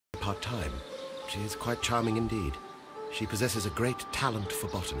hard time. She is quite charming indeed. She possesses a great talent for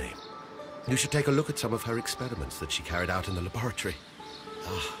botany. You should take a look at some of her experiments that she carried out in the laboratory.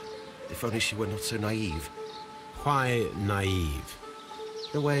 Ah, if only she were not so naive. Why naive?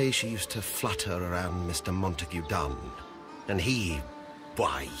 The way she used to flutter around Mr. Montague Dunn. And he...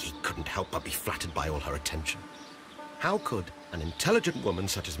 why, he couldn't help but be flattered by all her attention. How could an intelligent woman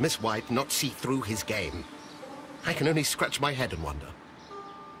such as Miss White not see through his game? I can only scratch my head and wonder.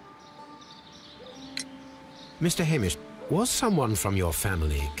 Mr. Hamish, was someone from your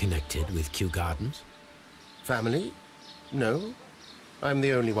family connected with Kew Gardens? Family? No. I'm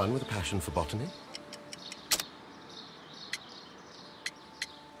the only one with a passion for botany.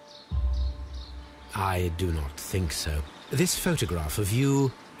 I do not think so. This photograph of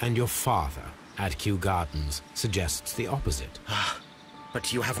you and your father at Kew Gardens suggests the opposite.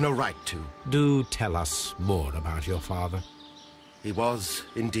 But you have no right to. Do tell us more about your father. He was,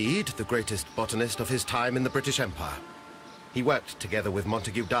 indeed, the greatest botanist of his time in the British Empire. He worked together with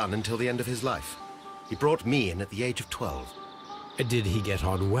Montague Dunn until the end of his life. He brought me in at the age of 12. Did he get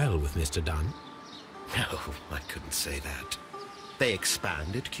on well with Mr. Dunn? No, I couldn't say that. They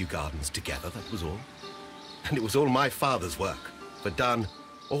expanded Kew Gardens together, that was all. And it was all my father's work, for Dunn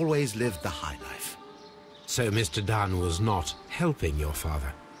always lived the high life. So Mr. Dunn was not helping your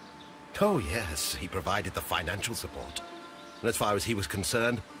father? Oh, yes, he provided the financial support. And as far as he was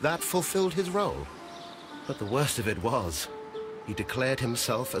concerned, that fulfilled his role. But the worst of it was, he declared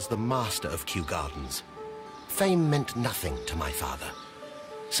himself as the master of Kew Gardens. Fame meant nothing to my father,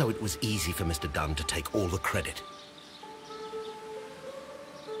 so it was easy for Mr. Dunn to take all the credit.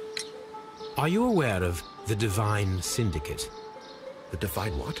 Are you aware of the Divine Syndicate? The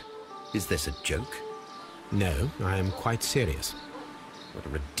Divine what? Is this a joke? No, I am quite serious. What a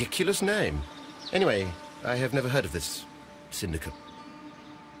ridiculous name. Anyway, I have never heard of this syndicate.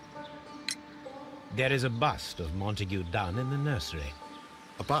 There is a bust of Montague Dunn in the nursery.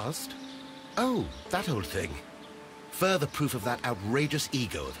 A bust? Oh, that old thing. Further proof of that outrageous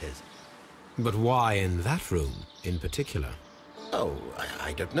ego of his. But why in that room in particular? Oh,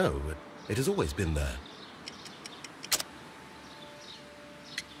 I don't know. It has always been there.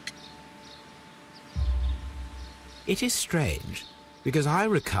 It is strange, because I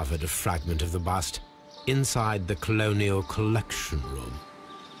recovered a fragment of the bust inside the Colonial Collection Room.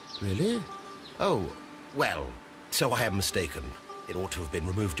 Really? Oh, well, so I am mistaken. It ought to have been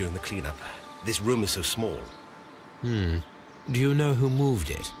removed during the cleanup. This room is so small. Do you know who moved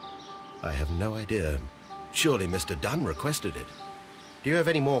it? I have no idea. Surely Mr. Dunn requested it. Do you have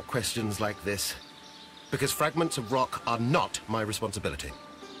any more questions like this? Because fragments of rock are not my responsibility.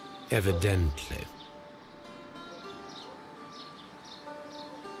 Evidently.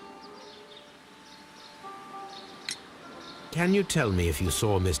 Can you tell me if you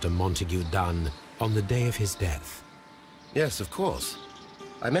saw Mr. Montague Dunn on the day of his death? Yes, of course.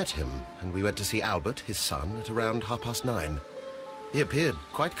 I met him, and we went to see Albert, his son, at around 9:30. He appeared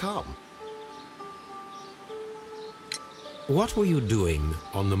quite calm. What were you doing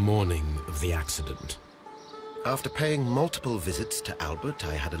on the morning of the accident? After paying multiple visits to Albert,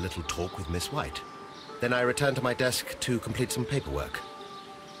 I had a little talk with Miss White. Then I returned to my desk to complete some paperwork.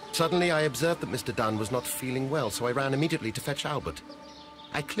 Suddenly, I observed that Mr. Dunn was not feeling well, so I ran immediately to fetch Albert.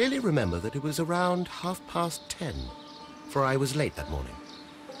 I clearly remember that it was around 10:30, for I was late that morning.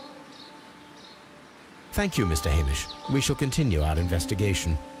 Thank you, Mr. Hamish. We shall continue our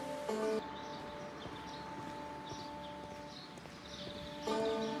investigation.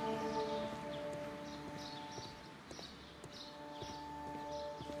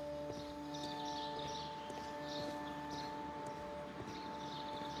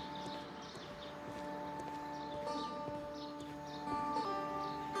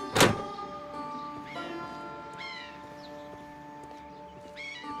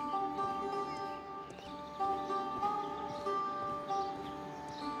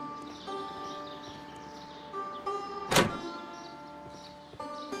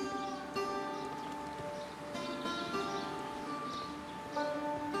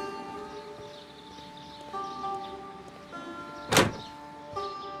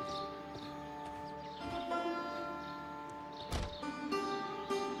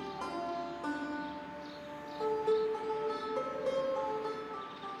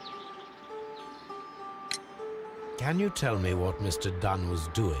 Can you tell me what Mr. Dunn was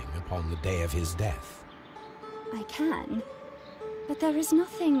doing upon the day of his death? I can, but there is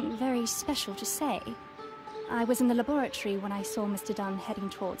nothing very special to say. I was in the laboratory when I saw Mr. Dunn heading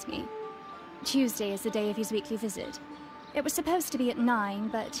towards me. Tuesday is the day of his weekly visit. It was supposed to be at 9,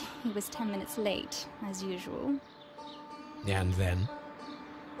 but he was 10 minutes late, as usual. And then?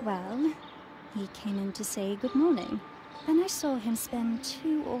 Well, he came in to say good morning. Then I saw him spend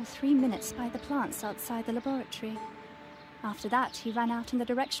 2 or 3 minutes by the plants outside the laboratory. After that, he ran out in the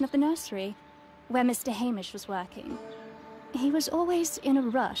direction of the nursery, where Mr. Hamish was working. He was always in a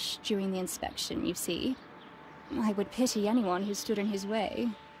rush during the inspection, you see. I would pity anyone who stood in his way.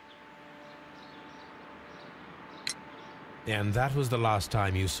 And that was the last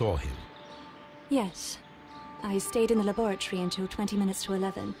time you saw him? Yes. I stayed in the laboratory until 20 minutes to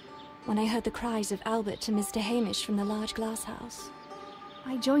 11, when I heard the cries of Albert to Mr. Hamish from the large glass house.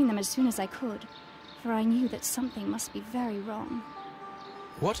 I joined them as soon as I could, for I knew that something must be very wrong.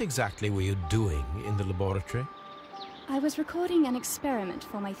 What exactly were you doing in the laboratory? I was recording an experiment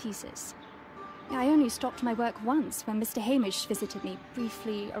for my thesis. I only stopped my work once when Mr. Hamish visited me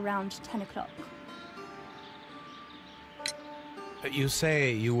briefly around 10 o'clock. You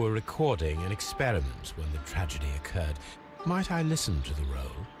say you were recording an experiment when the tragedy occurred. Might I listen to the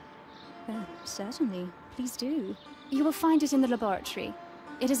roll? Certainly. Please do. You will find it in the laboratory.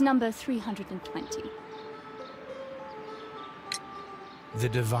 It is number 320. The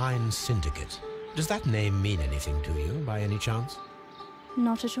Divine Syndicate. Does that name mean anything to you, by any chance?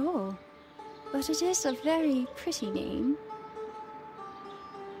 Not at all. But it is a very pretty name.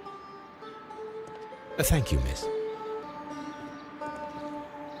 Thank you, miss.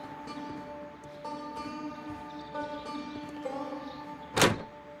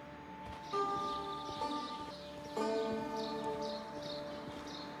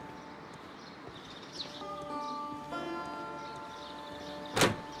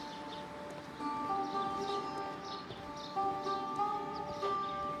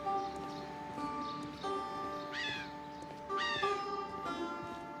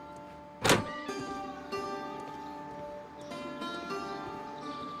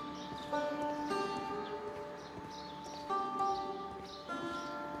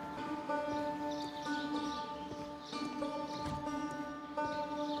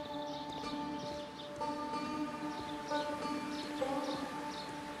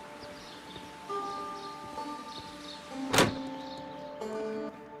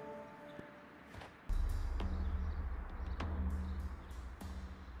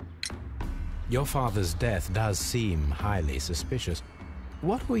 Your father's death does seem highly suspicious.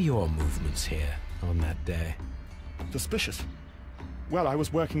 What were your movements here on that day? Suspicious? Well, I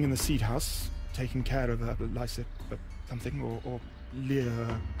was working in the seed house, taking care of Lysa something, or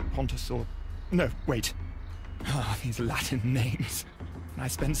Lear Pontus, or... No, wait. Ah, these Latin names. I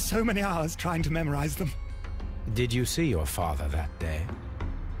spent so many hours trying to memorize them. Did you see your father that day?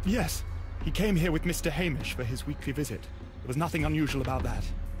 Yes. He came here with Mr. Hamish for his weekly visit. There was nothing unusual about that.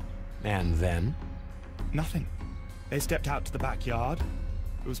 And then? Nothing. They stepped out to the backyard.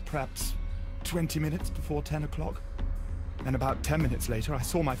 It was perhaps 20 minutes before 10 o'clock. Then about 10 minutes later, I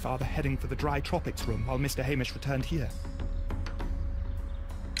saw my father heading for the dry tropics room while Mr. Hamish returned here.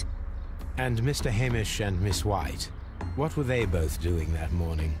 And Mr. Hamish and Miss White, what were they both doing that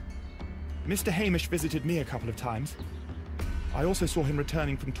morning? Mr. Hamish visited me a couple of times. I also saw him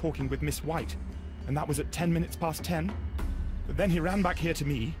returning from talking with Miss White, and that was at 10 minutes past 10. But then he ran back here to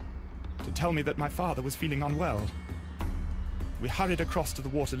me to tell me that my father was feeling unwell. We hurried across to the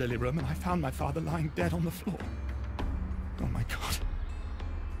water lily room, and I found my father lying dead on the floor. Oh my God.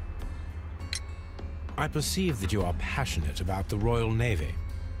 I perceive that you are passionate about the Royal Navy.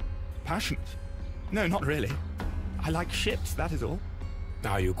 Passionate? No, not really. I like ships, that is all.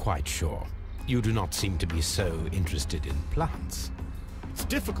 Are you quite sure? You do not seem to be so interested in plants. It's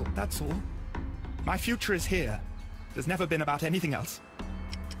difficult, that's all. My future is here. There's never been about anything else.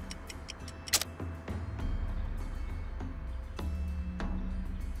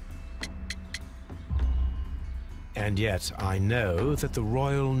 And yet I know that the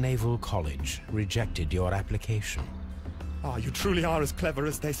Royal Naval College rejected your application. Ah, you truly are as clever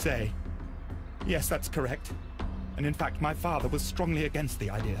as they say. Yes, that's correct. And in fact, my father was strongly against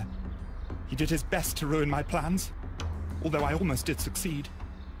the idea. He did his best to ruin my plans, although I almost did succeed.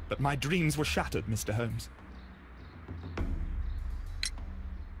 But my dreams were shattered, Mr. Holmes.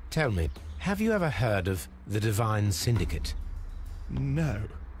 Tell me, have you ever heard of the Divine Syndicate? No,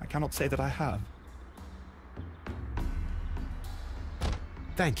 I cannot say that I have.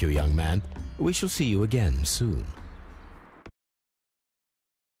 Thank you, young man. We shall see you again soon.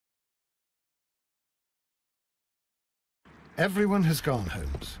 Everyone has gone,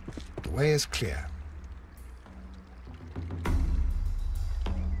 Holmes. The way is clear.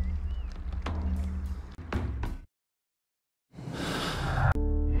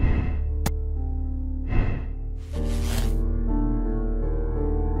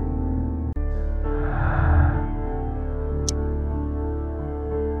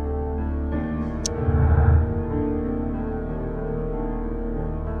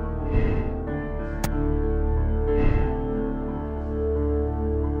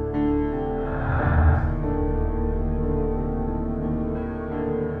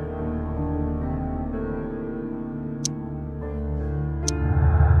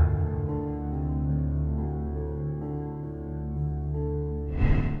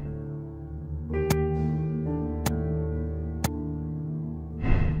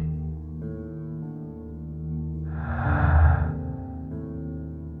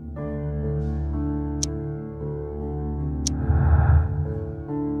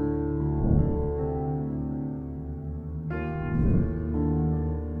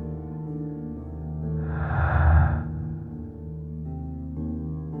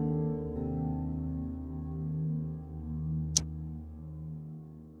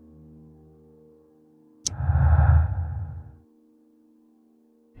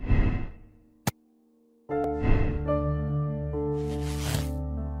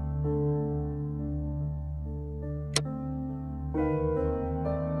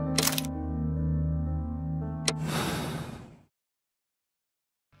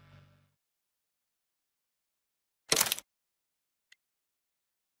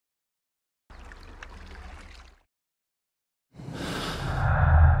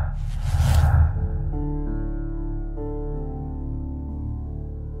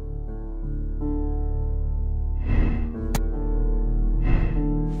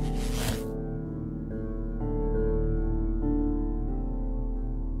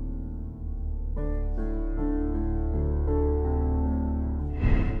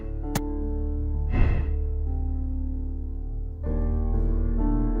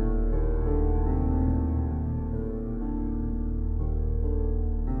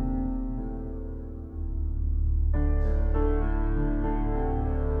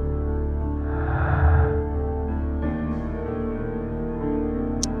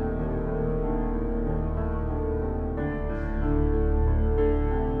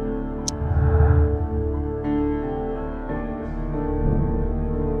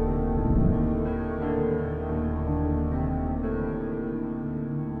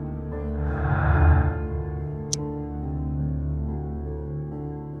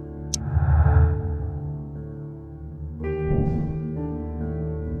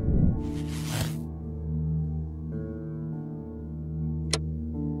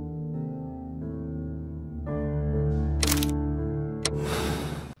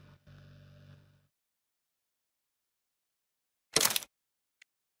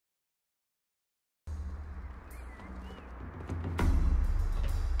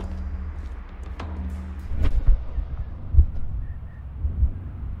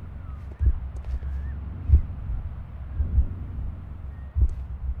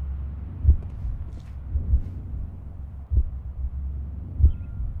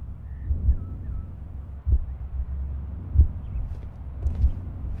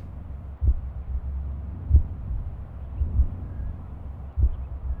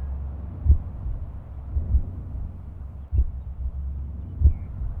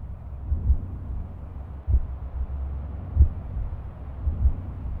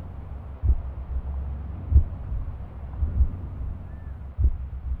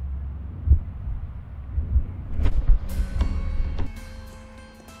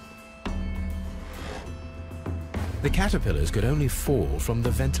 The caterpillars could only fall from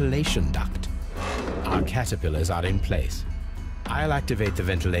the ventilation duct. Our caterpillars are in place. I'll activate the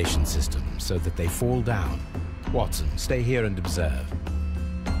ventilation system so that they fall down. Watson, stay here and observe.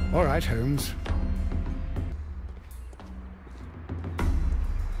 All right, Holmes.